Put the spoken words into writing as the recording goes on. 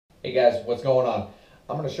Hey guys, what's going on?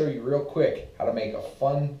 I'm going to show you real quick how to make a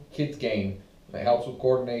fun kids game that helps with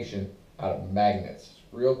coordination out of magnets.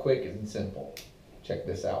 Real quick and simple. Check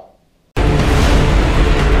this out.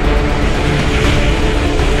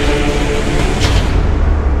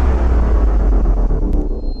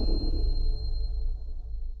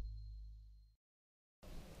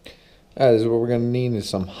 This is what we're going to need is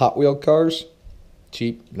some Hot Wheel cars.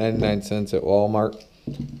 Cheap, 99 cents at Walmart.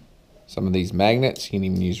 Some of these magnets, you can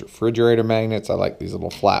even use refrigerator magnets. I like these little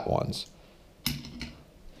flat ones.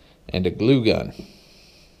 And a glue gun.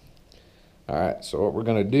 Alright, so what we're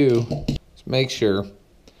going to do is make sure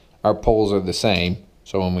our poles are the same.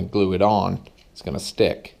 So when we glue it on, it's going to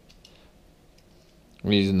stick.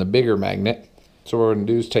 We're using the bigger magnet. So what we're going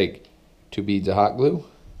to do is take 2 beads of hot glue.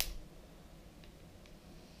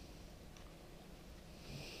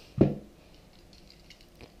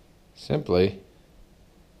 Simply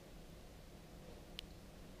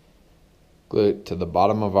glue it to the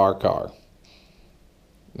bottom of our car.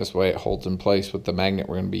 This way it holds in place with the magnet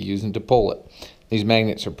we're going to be using to pull it. These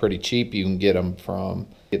magnets are pretty cheap. You can get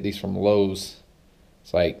these from Lowe's.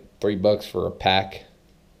 It's like $3 for a pack.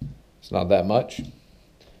 It's not that much.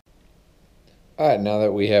 Alright, now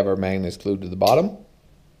that we have our magnets glued to the bottom,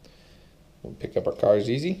 we'll pick up our cars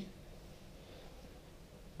easy.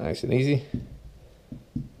 Nice and easy.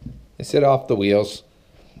 They sit off the wheels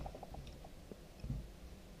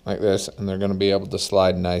like this, and they're going to be able to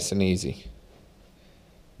slide nice and easy.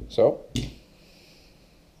 So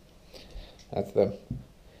that's them. And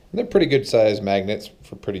they're pretty good size magnets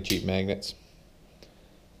for pretty cheap magnets.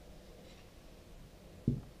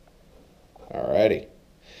 Alrighty.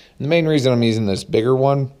 And the main reason I'm using this bigger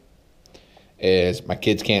one is my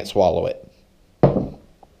kids can't swallow it. And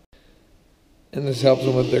this helps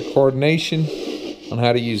them with their coordination on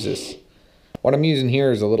how to use this. What I'm using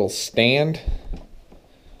here is a little stand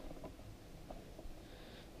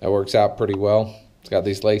that works out pretty well. It's got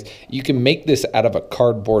these legs. You can make this out of a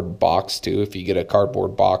cardboard box too. If you get a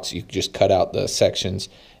cardboard box, you can just cut out the sections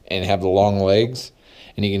and have the long legs,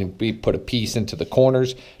 and you can put a piece into the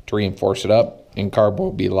corners to reinforce it up. And cardboard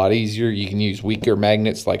will be a lot easier. You can use weaker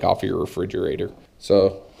magnets like off of your refrigerator.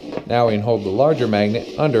 So now we can hold the larger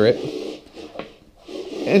magnet under it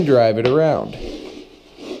and drive it around.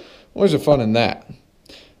 Where's the fun in that?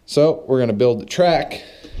 So we're going to build the track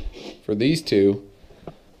for these two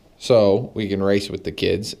so we can race with the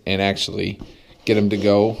kids and actually get them to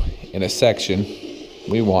go in a section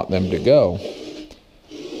we want them to go.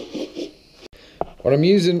 What I'm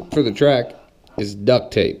using for the track is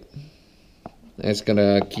duct tape. That's going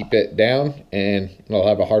to keep it down, and they'll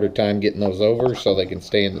have a harder time getting those over, so they can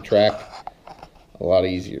stay in the track a lot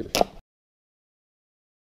easier.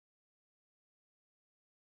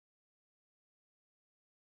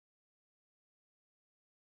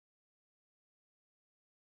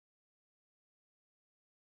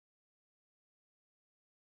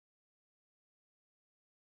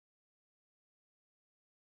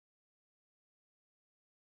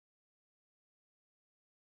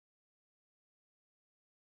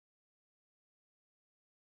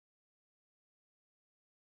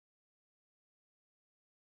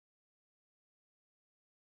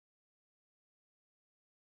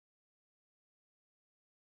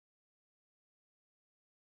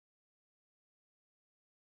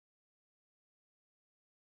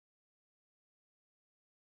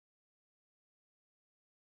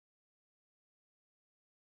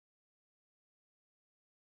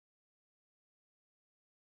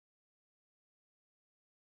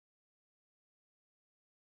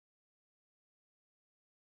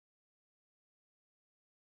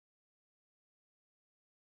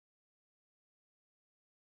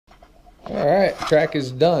 Alright, track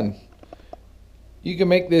is done. You can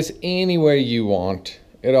make this any way you want.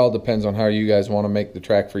 It all depends on how you guys want to make the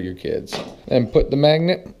track for your kids. Then put the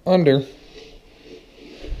magnet under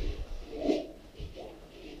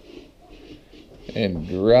and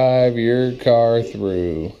drive your car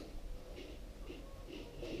through.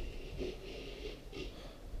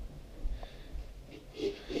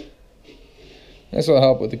 This will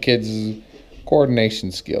help with the kids'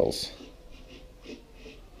 coordination skills.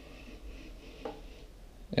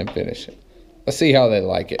 And finish it. Let's see how they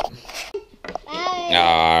like it.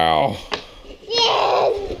 Oh.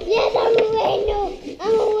 Yes, yes, I'm a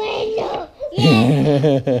winner.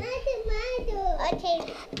 Yes.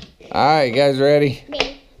 Okay. Alright, you guys ready? No.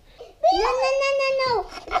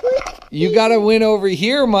 You gotta win over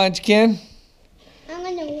here, Munchkin. I'm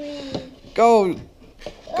gonna win. Go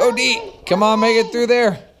D. Come on, make it through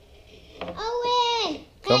there. I'll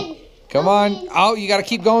win. Come on. Oh, you gotta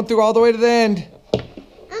keep going through all the way to the end.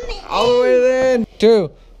 All the way to the end.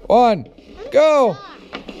 2, 1, go.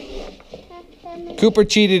 Cooper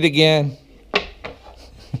cheated again.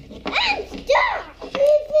 I'm stuck.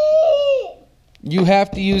 You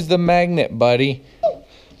have to use the magnet, buddy.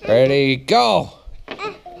 Ready, go. Hey.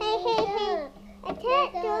 I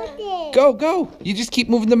can't do this. Go, go. You just keep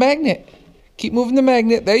moving the magnet. Keep moving the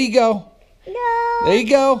magnet. There you go. No. There you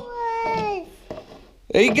go.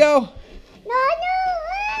 There you go. No.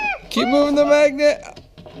 Keep moving the magnet.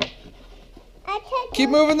 I can't Keep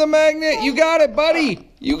moving the magnet. You got it, buddy.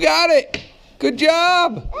 You got it. Good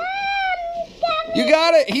job. You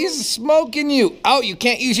got it. He's smoking you. Oh, you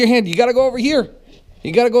can't use your hand. You got to go over here.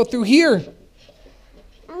 You got to go through here.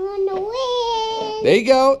 I'm gonna win. There you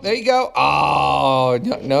go. There you go. Oh,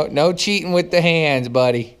 no cheating with the hands,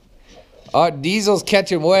 buddy. Oh, Diesel's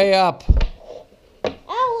catching way up.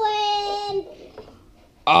 I win.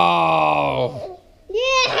 Oh.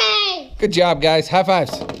 Yay. Good job, guys. High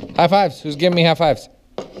fives. High fives. Who's giving me high fives?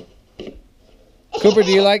 Cooper,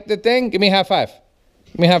 do you like the thing? Give me a high five.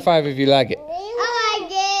 Give me a high five if you like it. I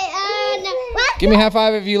like it. Give me a high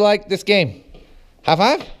five if you like this game. High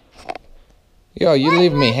five? Yo, you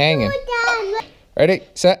leave me hanging. Ready,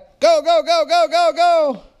 set, go, go, go, go, go,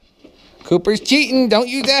 go. Cooper's cheating. Don't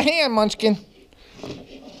use that hand, Munchkin.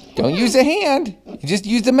 Don't use the hand. You just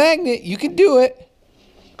use the magnet. You can do it.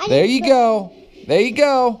 There you go. There you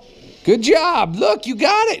go. Good job. Look, you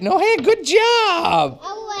got it. No hand. Good job.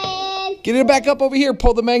 I win. Get it back up over here.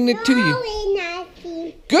 Pull the magnet to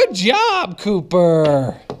you. Good job,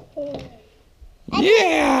 Cooper.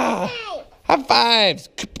 Yeah. High fives.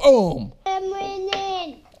 Boom. I'm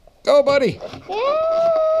winning. Go, buddy.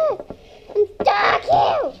 Yeah. I'm stuck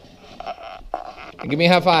here. Give me a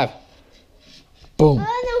high five. Boom. I'm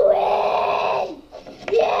gonna win.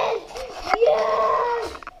 Yes.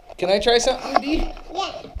 Yes. Can I try something, D?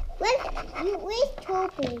 Yeah. Where's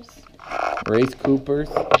Toppers? Race Coopers.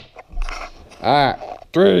 All right.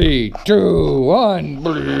 3, 2, 1.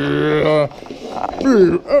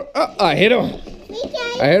 I hit him.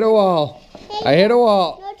 I hit a wall. I hit a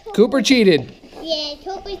wall. Cooper cheated. Yeah,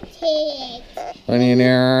 Toppers cheated.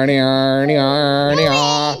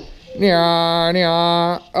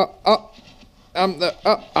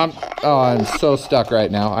 I'm so stuck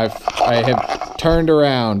right now. I have turned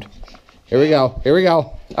around. Here we go. Here we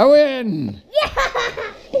go. I win.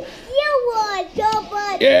 You won,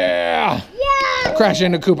 Toppers. Yeah. Yeah. Crash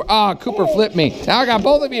into Cooper. Ah, Cooper flipped me. Now I got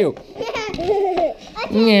both of you.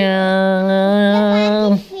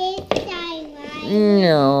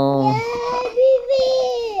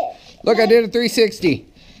 Look, I did a 360.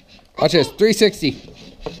 Watch this. 360.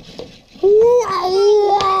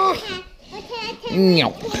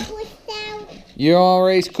 You all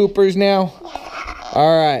race Coopers now?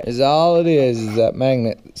 All right. Is all it is that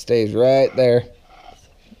magnet that stays right there.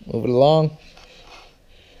 Move it along.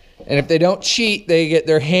 And if they don't cheat, they get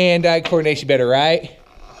their hand-eye coordination better, right?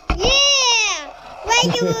 Yeah!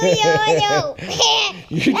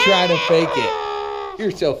 You're trying to fake it.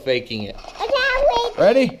 You're still faking it.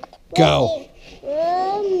 Ready? Go.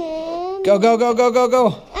 Go, go, go, go, go,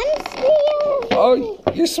 go. I'm still. Oh,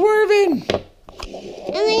 you're swerving.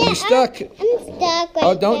 You stuck. I'm stuck.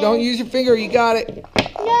 Oh, don't use your finger. You got it.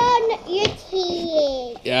 No, you're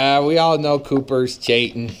cheating. Yeah, we all know Cooper's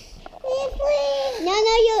cheating.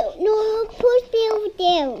 No, push me over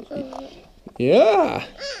there. Yeah.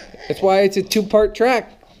 That's why it's a 2-part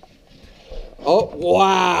track. Oh,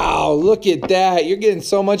 wow. Look at that. You're getting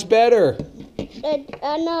so much better.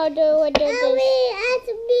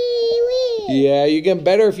 Yeah, you're getting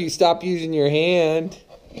better if you stop using your hand.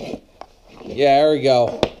 Yeah, there we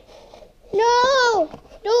go. No,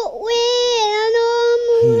 don't win. I know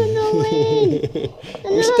I'm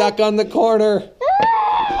win. You're stuck on the corner.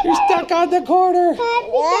 You're stuck on the corner.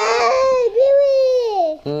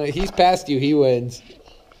 He's past you. He wins.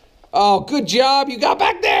 Oh, good job. You got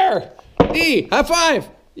back there. D, high five.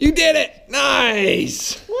 You did it.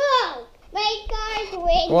 Nice. Whoa. My car's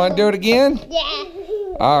window. Want to do it again? Yeah.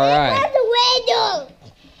 All right. My car's window.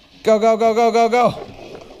 Go, go, go, go, go, go.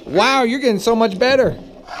 Wow, you're getting so much better.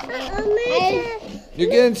 You're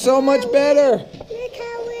getting so much better.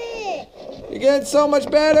 You're getting so much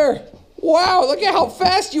better. Wow, look at how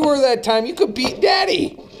fast you were that time. You could beat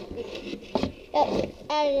Daddy.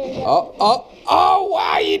 Oh,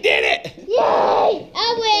 wow, you did it. Yay!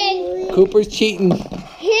 I win. Cooper's cheating. I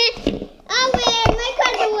win. My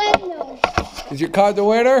car's a window. Is your card the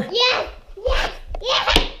winner? Yeah.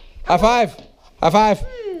 High five. High five.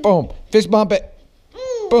 Boom. Fist bump it.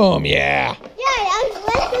 Boom, yeah. Yeah, I'm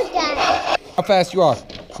supposed to die. How fast you are.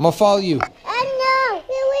 I'm going to follow you. I know.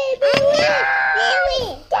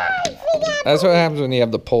 That's what happens when you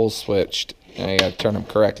have the poles switched. Now you gotta turn them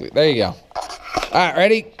correctly. There you go. All right,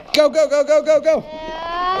 ready? Go, go, go, go, go, go.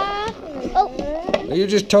 Oh. You're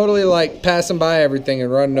just totally like passing by everything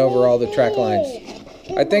and running over all the track lines.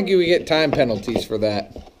 I think you would get time penalties for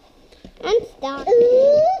that. I'm stuck.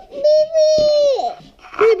 Baby.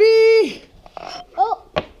 Baby! Oh.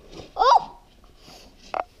 Oh.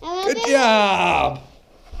 Good job!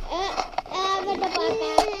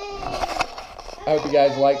 I hope you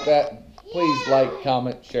guys like that. Please like,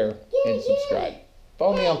 comment, share, and subscribe.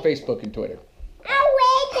 Follow me on Facebook and Twitter. I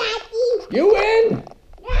win, Daddy. You win!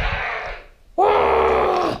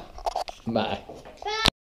 Bye.